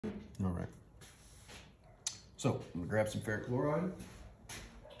All right. So I'm gonna grab some ferric chloride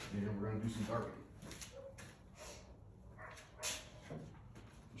and we're gonna do some darkening.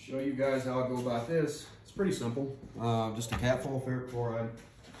 To show you guys how I go about this, it's pretty simple. Just a cap full of ferric chloride,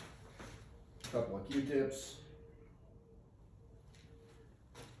 a couple of Q-tips,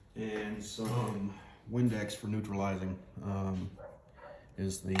 and some Windex for neutralizing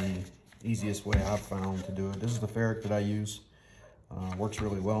is the easiest way I've found to do it. This is the ferric that I use. Works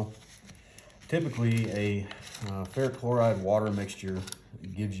really well. Typically, a ferric chloride water mixture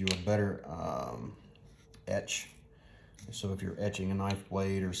gives you a better etch. So if you're etching a knife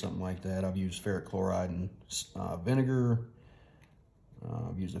blade or something like that, I've used ferric chloride and vinegar.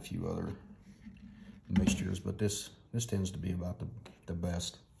 I've used a few other mixtures, but this tends to be about the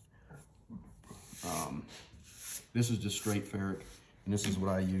best. This is just straight ferric, and this is what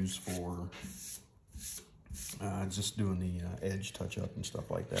I use for just doing the edge touch-up and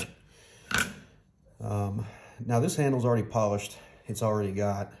stuff like that. Now this handle's already polished. It's already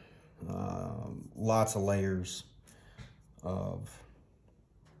got lots of layers of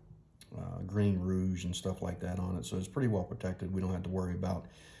green rouge and stuff like that on it, so it's pretty well protected. We don't have to worry about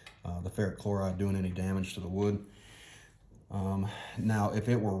the ferric chloride doing any damage to the wood. Now if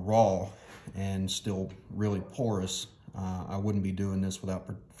it were raw and still really porous, I wouldn't be doing this without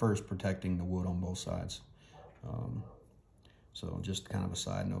first protecting the wood on both sides. So just kind of a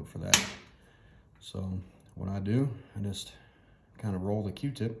side note for that. So what I do, I just kind of roll the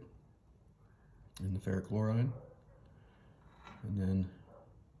Q-tip in the ferric chloride and then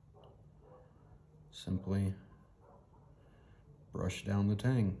simply brush down the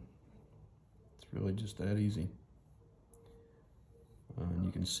tang. It's really just that easy. And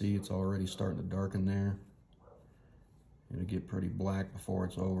you can see it's already starting to darken there. It'll get pretty black before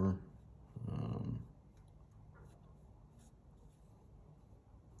it's over.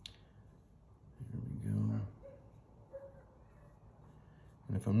 Here we go.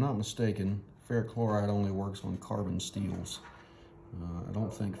 And if I'm not mistaken, ferric chloride only works on carbon steels. I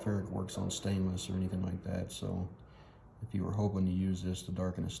don't think ferric works on stainless or anything like that, so if you were hoping to use this to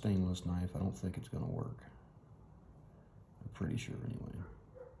darken a stainless knife, I don't think it's going to work. I'm pretty sure anyway.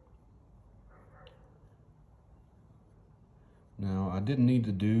 Now, I didn't need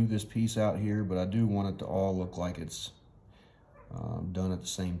to do this piece out here, but I do want it to all look like it's done at the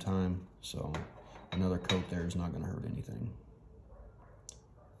same time, so another coat there is not going to hurt anything.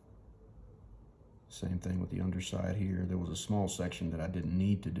 Same thing with the underside here. There was a small section that I didn't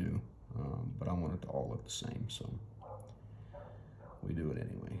need to do, but I want it to all look the same, so we do it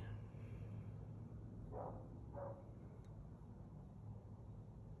anyway.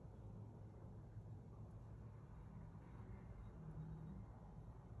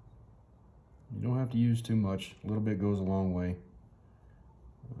 You don't have to use too much. A little bit goes a long way.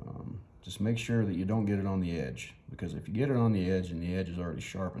 Just make sure that you don't get it on the edge, because if you get it on the edge and the edge is already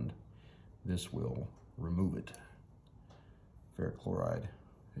sharpened, this will remove it. Ferric chloride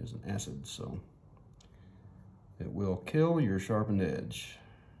is an acid, so it will kill your sharpened edge.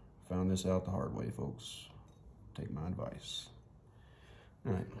 Found this out the hard way, folks. Take my advice.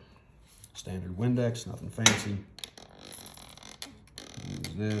 All right, standard Windex, nothing fancy.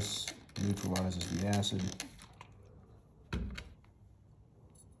 Use this, neutralizes the acid.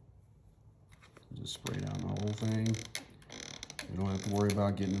 Just spray down the whole thing. You don't have to worry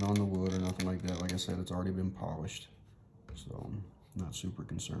about getting it on the wood or nothing like that. Like I said, it's already been polished, so I'm not super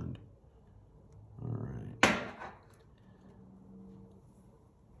concerned. All right.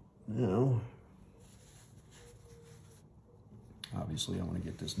 Now, obviously I want to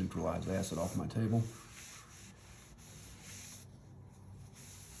get this neutralized acid off my table.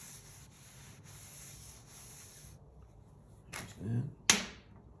 There's that.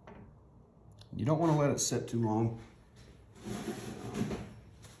 You don't want to let it sit too long.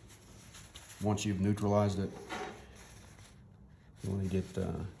 Once you've neutralized it, you want to get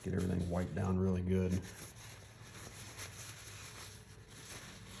everything wiped down really good.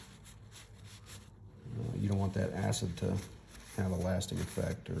 You don't want that acid to have a lasting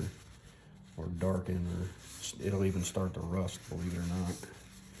effect or darken, or it'll even start to rust, believe it or not.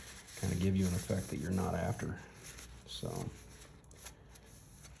 Kind of give you an effect that you're not after. So.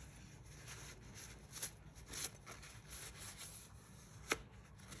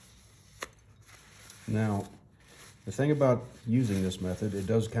 Now, the thing about using this method, it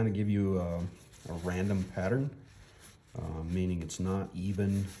does kind of give you a random pattern, meaning it's not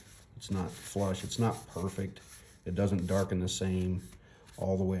even, it's not flush, it's not perfect. It doesn't darken the same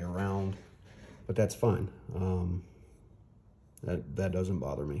all the way around, but that's fine. That doesn't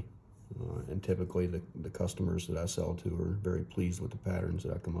bother me. And typically the customers that I sell to are very pleased with the patterns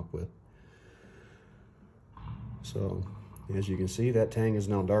that I come up with. So as you can see, that tang is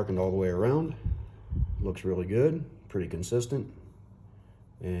now darkened all the way around. Looks really good, pretty consistent.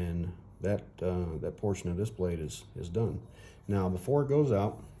 And that portion of this blade is done. Now before it goes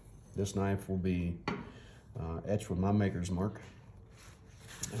out, this knife will be etched with my maker's mark.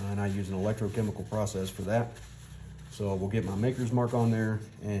 And I use an electrochemical process for that. So we'll get my maker's mark on there,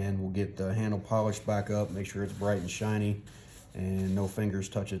 and we'll get the handle polished back up, make sure it's bright and shiny, and no fingers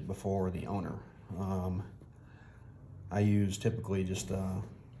touch it before the owner. I use typically just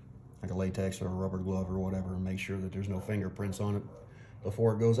like a latex or a rubber glove or whatever, and make sure that there's no fingerprints on it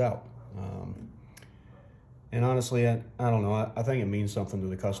before it goes out. And honestly, I don't know, I think it means something to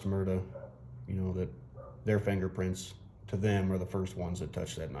the customer to, you know, that their fingerprints to them are the first ones that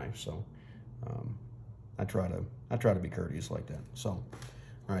touch that knife. So I try to be courteous like that. So,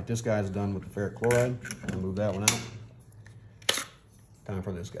 all right, this guy's done with the ferric chloride. I'll move that one out. Time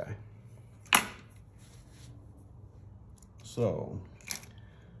for this guy. So,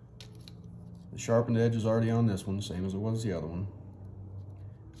 the sharpened edge is already on this one, same as it was the other one.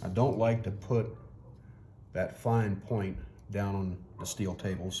 I don't like to put that fine point down on the steel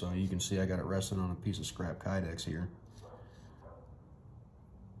table, so you can see I got it resting on a piece of scrap Kydex here.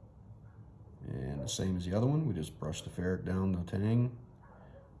 And the same as the other one, we just brush the ferric down the tang,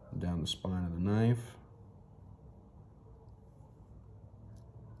 down the spine of the knife.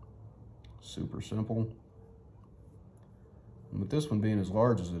 Super simple. And with this one being as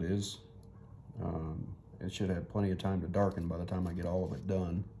large as it is, it should have plenty of time to darken by the time I get all of it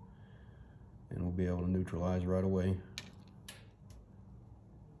done. And we'll be able to neutralize right away.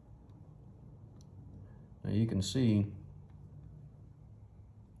 Now you can see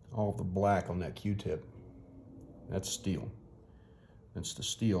all of the black on that Q-tip. That's steel. That's the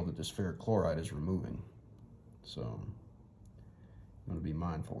steel that this ferric chloride is removing. So I'm going to be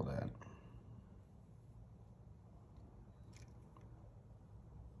mindful of that.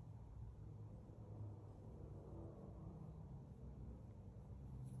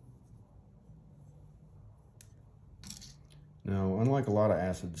 Now, unlike a lot of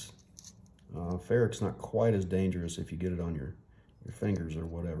acids, ferric's not quite as dangerous if you get it on your fingers or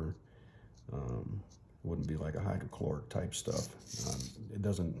whatever. Wouldn't be like a hydrochloric type stuff. It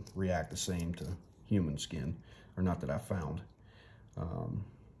doesn't react the same to human skin, or not that I found.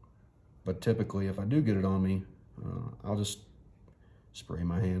 But typically, if I do get it on me, I'll just spray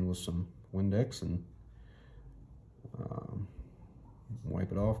my hand with some Windex and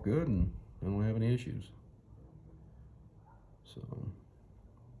wipe it off good, and I don't have any issues. So,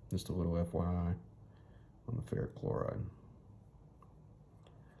 just a little FYI on the ferric chloride.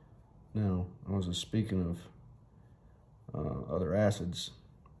 Now, I was just speaking of other acids.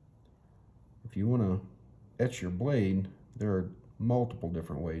 If you want to etch your blade, there are multiple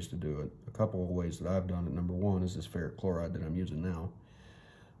different ways to do it. A couple of ways that I've done it. Number one is this ferric chloride that I'm using now.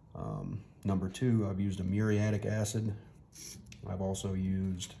 Number two, I've used a muriatic acid. I've also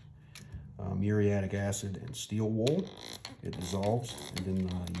used muriatic acid and steel wool. It dissolves, and then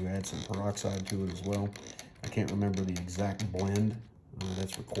you add some peroxide to it as well. I can't remember the exact blend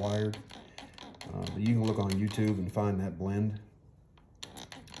that's required, but you can look on YouTube and find that blend.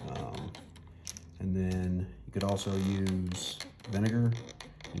 And then you could also use vinegar.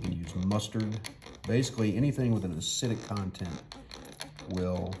 You can use mustard. Basically, anything with an acidic content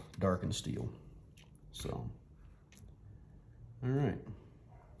will darken steel. So, all right,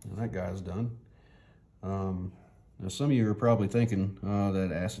 now that guy's done. Now some of you are probably thinking, oh,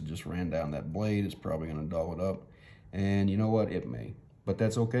 that acid just ran down that blade. It's probably going to dull it up. And you know what? It may. But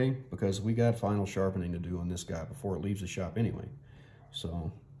that's okay, because we got final sharpening to do on this guy before it leaves the shop anyway.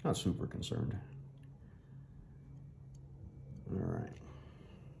 So, not super concerned. All right.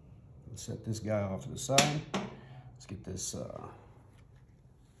 Let's set this guy off to the side. Let's get this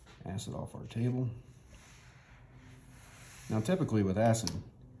acid off our table. Now, typically with acid,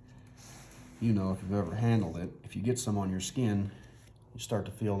 you know, if you've ever handled it, if you get some on your skin, you start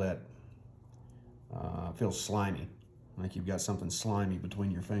to feel that, feels slimy, like you've got something slimy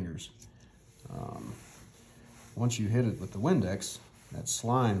between your fingers. Once you hit it with the Windex, that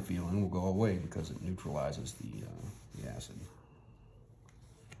slime feeling will go away because it neutralizes the acid.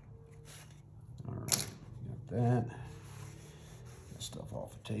 All right, got that. Get stuff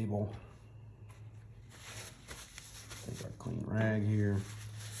off the table. Take our clean rag here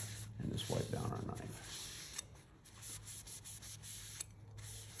and just wipe down our knife.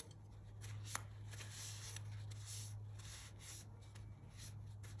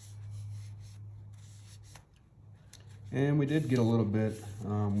 And we did get a little bit,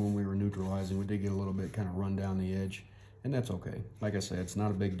 when we were neutralizing, we did get a little bit kind of run down the edge. And that's okay. Like I said, it's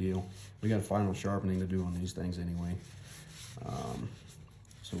not a big deal. We got final sharpening to do on these things anyway.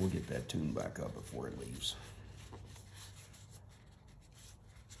 So we'll get that tuned back up before it leaves.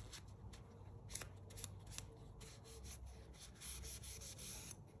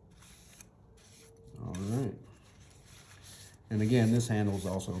 All right. And again, this handle's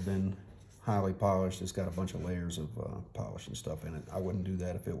also been highly polished. It's got a bunch of layers of polish and stuff in it. I wouldn't do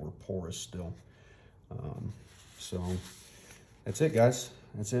that if it were porous still. So that's it, guys.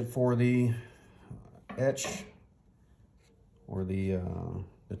 That's it for the etch, or the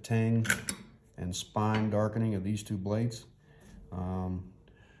tang and spine darkening of these two blades.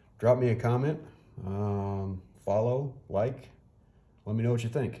 Drop me a comment, follow, like, let me know what you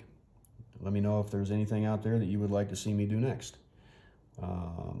think. Let me know if there's anything out there that you would like to see me do next.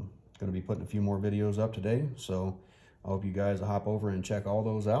 Going to be putting a few more videos up today, so I hope you guys hop over and check all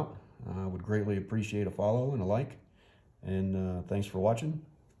those out. I would greatly appreciate a follow and a like. And thanks for watching.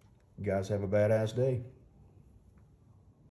 You guys have a badass day.